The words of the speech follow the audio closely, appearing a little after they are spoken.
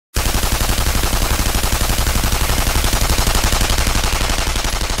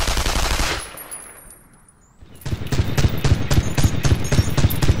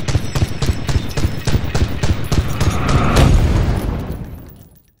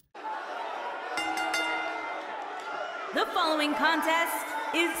The following contest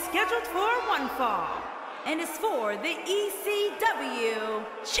is scheduled for one fall and is for the ECW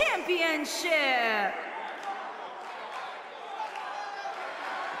Championship.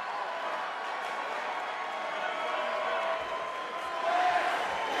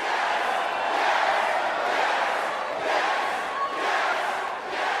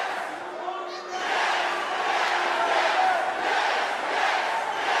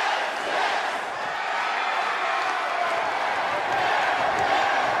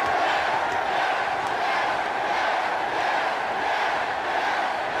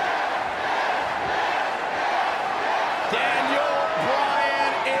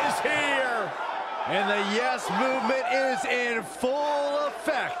 And the yes movement is in full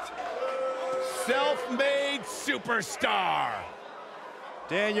effect. Self-made superstar.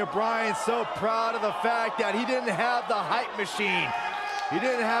 Daniel Bryan's so proud of the fact that he didn't have the hype machine. He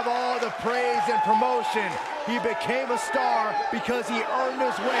didn't have all the praise and promotion. He became a star because he earned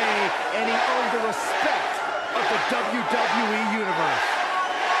his way and he earned the respect of the WWE Universe.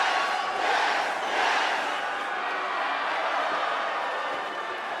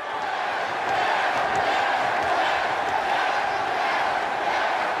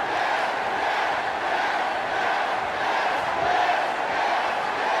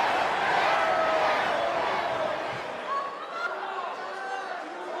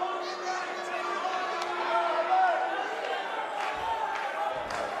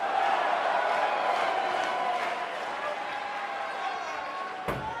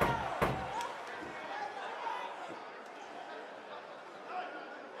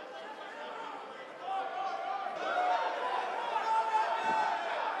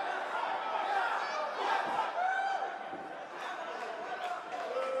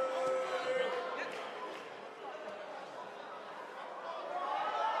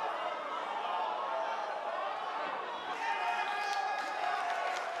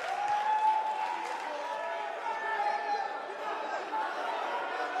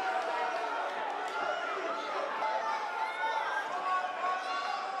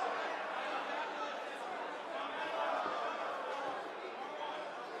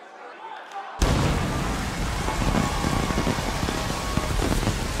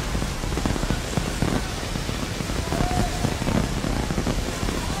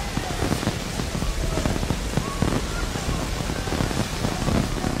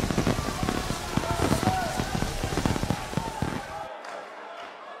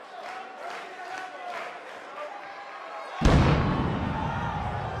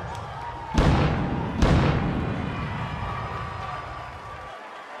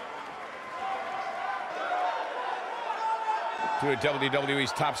 Two of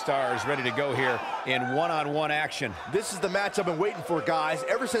WWE's top stars ready to go here in one-on-one action. This is the match I've been waiting for, guys.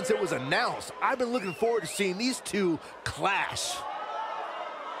 Ever since it was announced, I've been looking forward to seeing these two clash.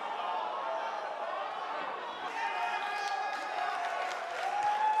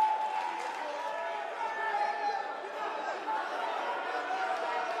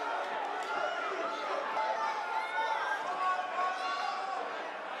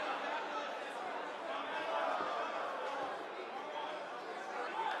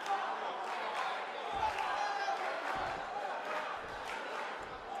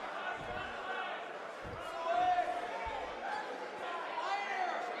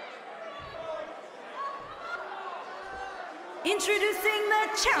 Introducing the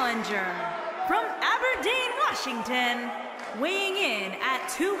challenger from Aberdeen, Washington, weighing in at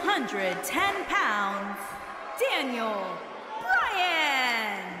 210 pounds, Daniel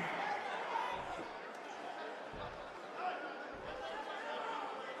Bryan.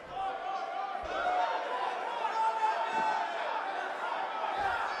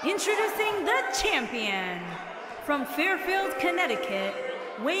 Introducing the champion from Fairfield, Connecticut,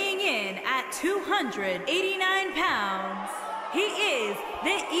 weighing in at 289 pounds, he is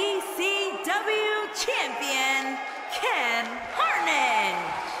the ECW champion,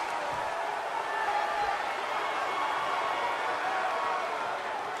 Karnage.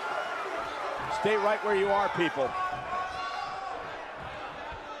 Stay right where you are, people.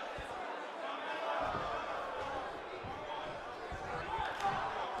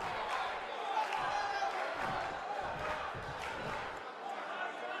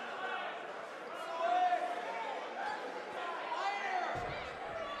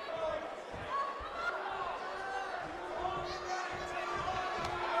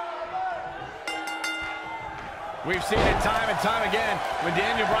 We've seen it time and time again when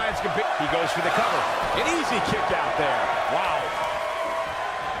Daniel Bryan's compete. He goes for the cover. An easy kick out there. Wow.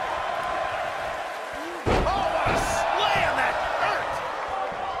 Oh, what a slam! That hurt!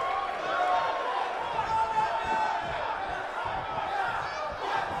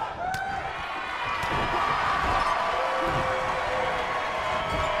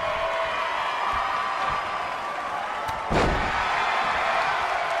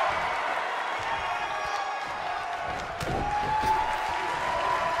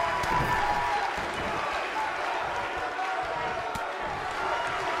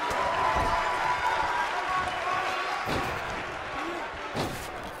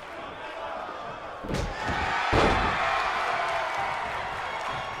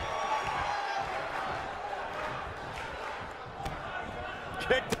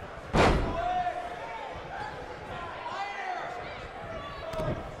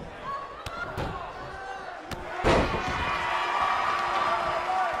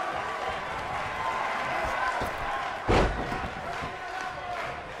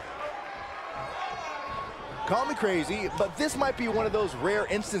 crazy, but this might be one of those rare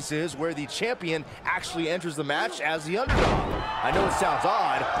instances where the champion actually enters the match as the underdog. I know it sounds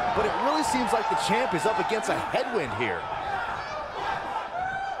odd, but it really seems like the champ is up against a headwind here.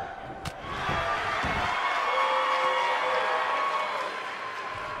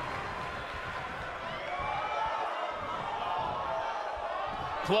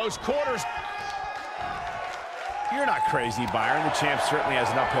 Close quarters. You're not crazy, Byron. The champ certainly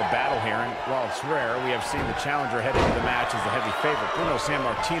has an uphill battle here, and while it's rare, we have seen the challenger head into the match as the heavy favorite. Bruno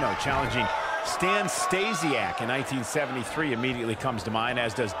Sammartino challenging Stan Stasiak in 1973 immediately comes to mind,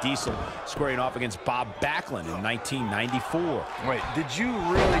 as does Diesel squaring off against Bob Backlund in 1994. Wait, did you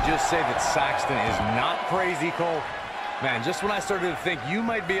really just say that Saxton is not crazy, Cole? Man, just when I started to think you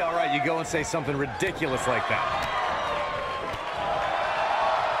might be all right, you go and say something ridiculous like that.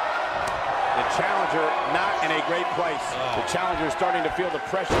 Challenger not in a great place. The challenger is starting to feel the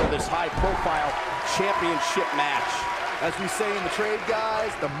pressure of this high-profile championship match. As we say in the trade,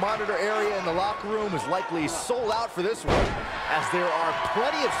 guys, the monitor area in the locker room is likely sold out for this one, as there are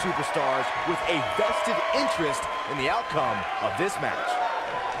plenty of superstars with a vested interest in the outcome of this match.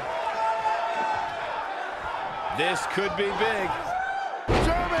 This could be big.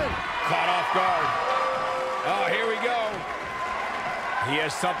 German! Caught off guard. Oh, here we go. He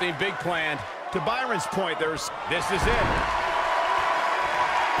has something big planned. To Byron's point, this is it.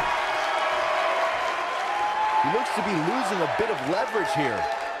 He looks to be losing a bit of leverage here.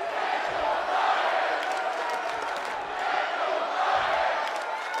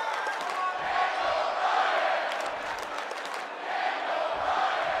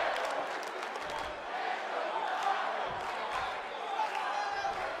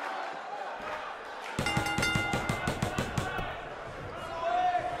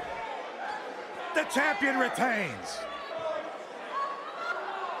 The champion retains.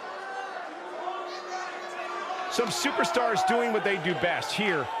 Some superstars doing what they do best.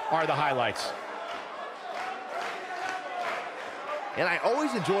 Here are the highlights. And I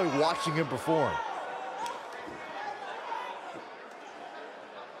always enjoy watching him perform.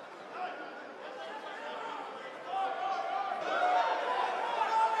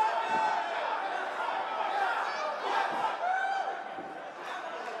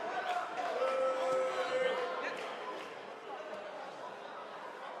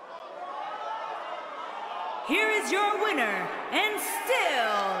 Here is your winner, and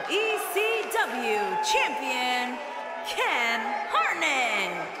still ECW champion,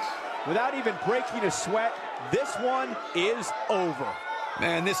 Karnage. Without even breaking a sweat, this one is over.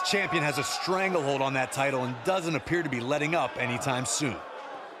 Man, this champion has a stranglehold on that title and doesn't appear to be letting up anytime soon.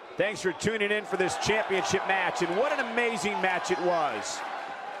 Thanks for tuning in for this championship match, and what an amazing match it was.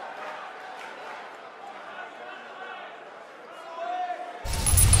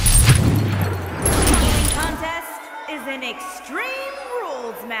 Is an Extreme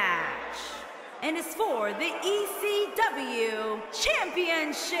Rules match and is for the ECW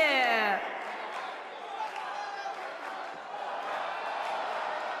Championship.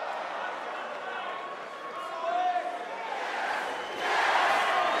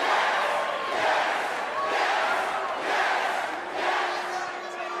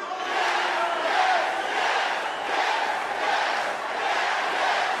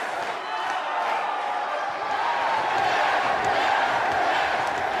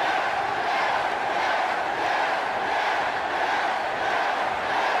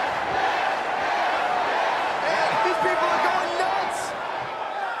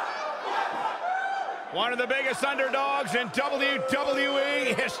 One of the biggest underdogs in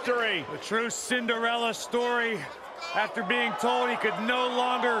WWE history. The true Cinderella story. After being told he could no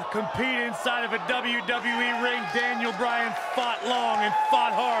longer compete inside of a WWE ring, Daniel Bryan fought long and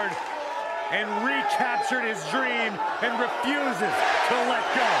fought hard and recaptured his dream and refuses to let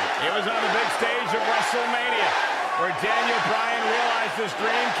go. It was on the big stage of WrestleMania where Daniel Bryan realized his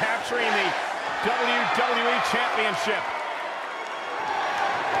dream, capturing the WWE Championship.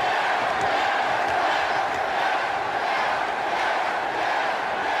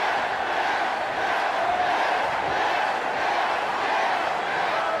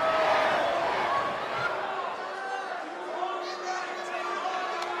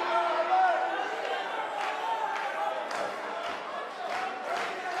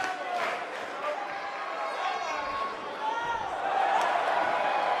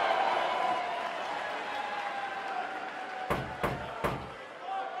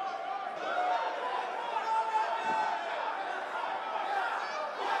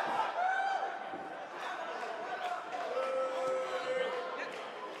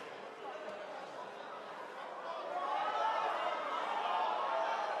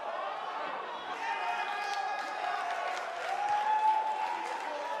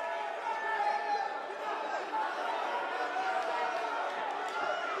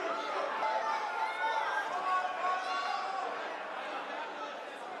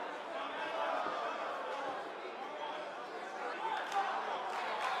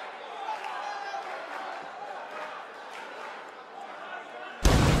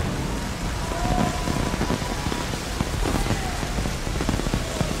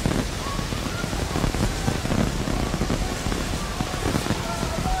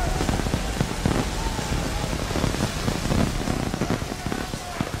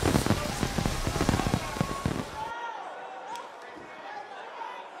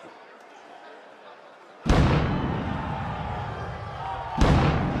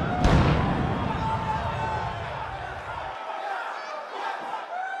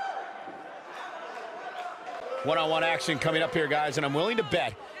 One-on-one action coming up here, guys, and I'm willing to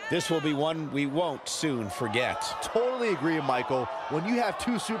bet this will be one we won't soon forget. Totally agree, Michael. When you have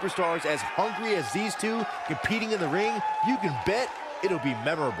two superstars as hungry as these two competing in the ring, you can bet it'll be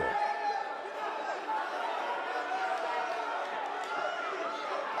memorable.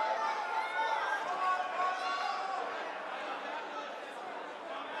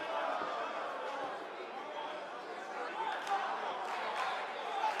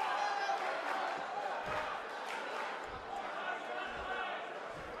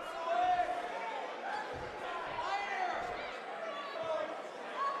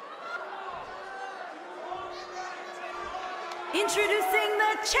 Introducing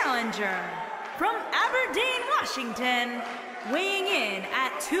the challenger from Aberdeen, Washington, weighing in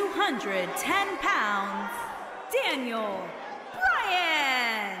at 210 pounds, Daniel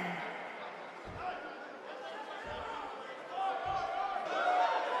Bryan.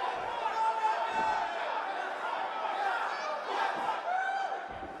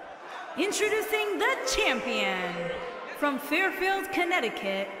 Introducing the champion from Fairfield,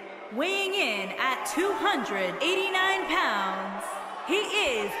 Connecticut, weighing in at 289 pounds, he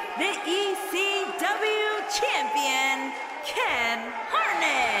is the ECW champion,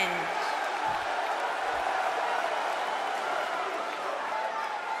 Karnage.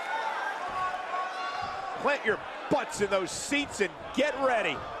 Plant your butts in those seats and get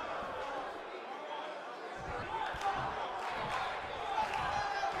ready.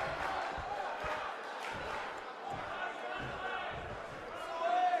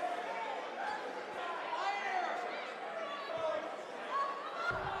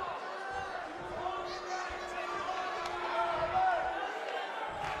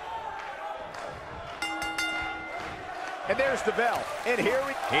 And there's the bell. And here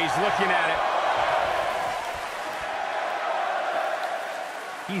he's looking at it.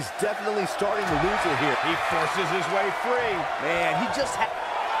 He's definitely starting to lose it here. He forces his way free. Man, he just had...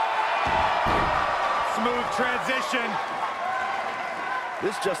 Smooth transition.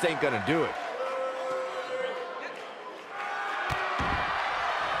 This just ain't gonna do it.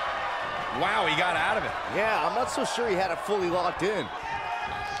 Wow, he got out of it. Yeah, I'm not so sure he had it fully locked in.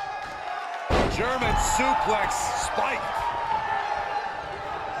 German suplex spiked.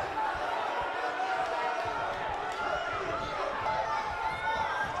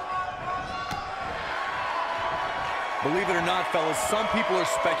 Believe it or not, fellas, some people are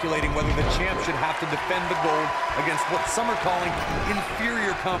speculating whether the champ should have to defend the gold against what some are calling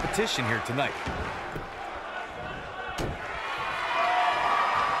inferior competition here tonight.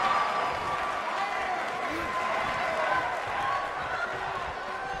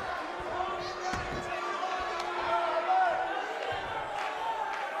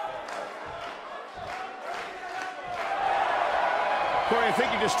 Corey, I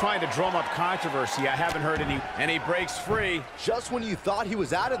think you're just trying to drum up controversy. I haven't heard any. And he breaks free. Just when you thought he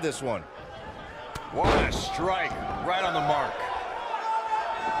was out of this one. What a strike. Right on the mark.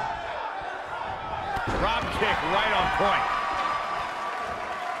 Drop kick right on point.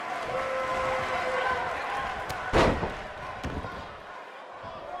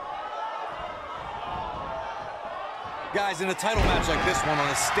 Guys, in a title match like this one, on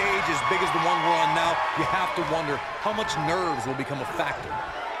a stage as big as the one we're on now, you have to wonder how much nerves will become a factor.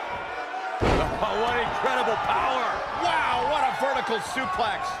 Oh, what incredible power! Wow, what a vertical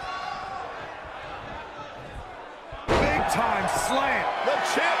suplex! Big time slam. the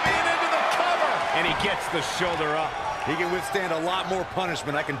champion into the cover. And he gets the shoulder up. He can withstand a lot more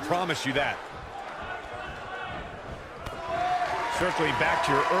punishment, I can promise you that. Circling back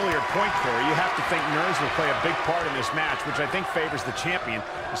to your earlier point, Corey, you have to think nerves will play a big part in this match, which I think favors the champion,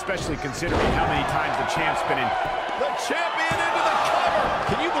 especially considering how many times the champ's been in. The champion into the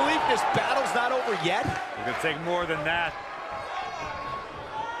cover. Can you believe this battle's not over yet? It's gonna take more than that.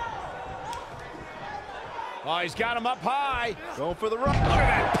 Oh, he's got him up high. Going for the run. Look at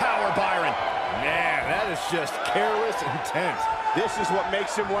that power, Byron. Man, that is just careless intent. This is what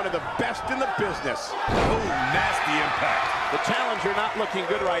makes him one of the best in the business. Oh, nasty impact. The challenger not looking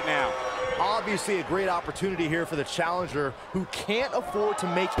good right now. Obviously a great opportunity here for the challenger, who can't afford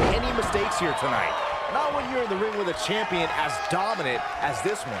to make any mistakes here tonight. Not when you're in the ring with a champion as dominant as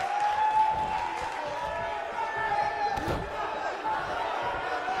this one.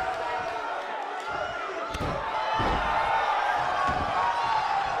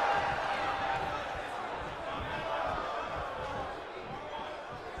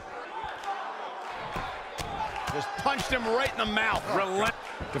 Just punched him right in the mouth.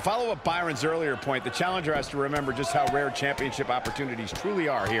 To follow up Byron's earlier point, the challenger has to remember just how rare championship opportunities truly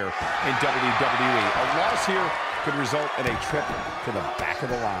are here in WWE. A loss here could result in a trip to the back of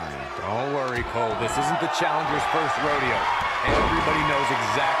the line. Don't worry, Cole. This isn't the challenger's first rodeo. Everybody knows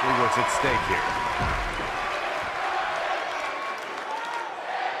exactly what's at stake here.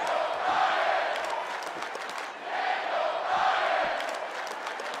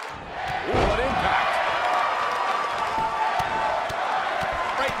 Ooh, what impact.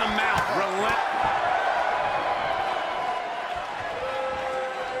 Right in the mouth.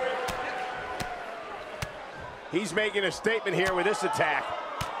 He's making a statement here with this attack.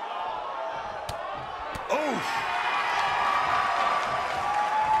 Oh!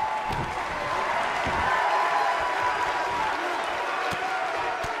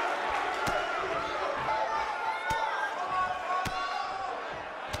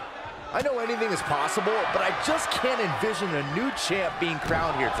 I know anything is possible, but I just can't envision a new champ being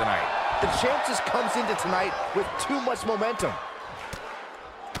crowned here tonight. The champ just comes into tonight with too much momentum.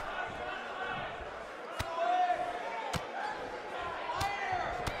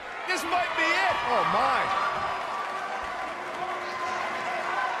 This might be it. Oh, my.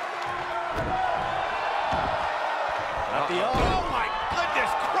 Oh, my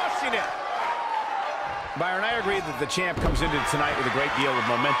goodness, crushing it. Byron, I agree that the champ comes into tonight with a great deal of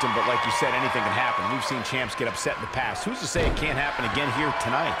momentum, but like you said, anything can happen. We've seen champs get upset in the past. Who's to say it can't happen again here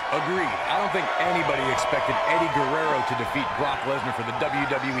tonight? Agreed. I don't think anybody expected Eddie Guerrero to defeat Brock Lesnar for the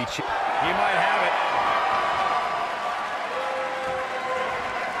WWE Championship. He might have it.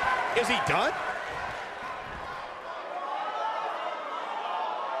 Is he done?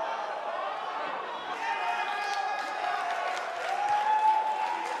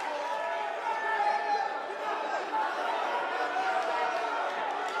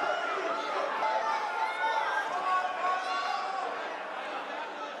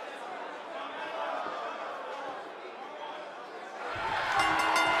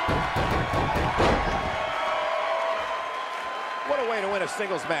 What a way to win a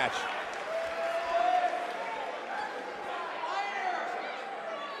singles match.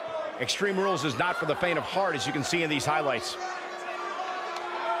 Extreme Rules is not for the faint of heart, as you can see in these highlights.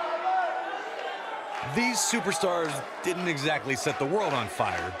 These superstars didn't exactly set the world on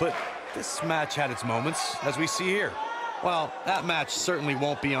fire, but this match had its moments, as we see here. Well, that match certainly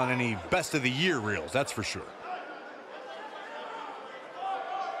won't be on any best of the year reels, that's for sure.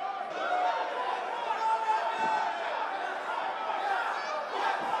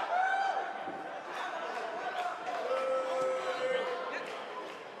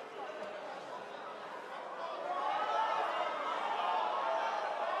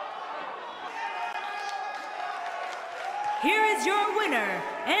 Here is your winner,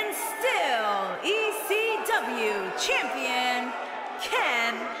 and still ECW champion,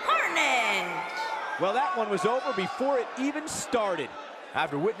 Karnage. Well, that one was over before it even started.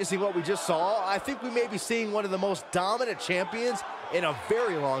 After witnessing what we just saw, I think we may be seeing one of the most dominant champions in a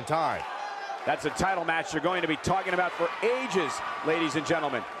very long time. That's a title match you're going to be talking about for ages, ladies and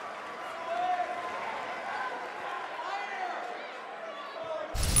gentlemen.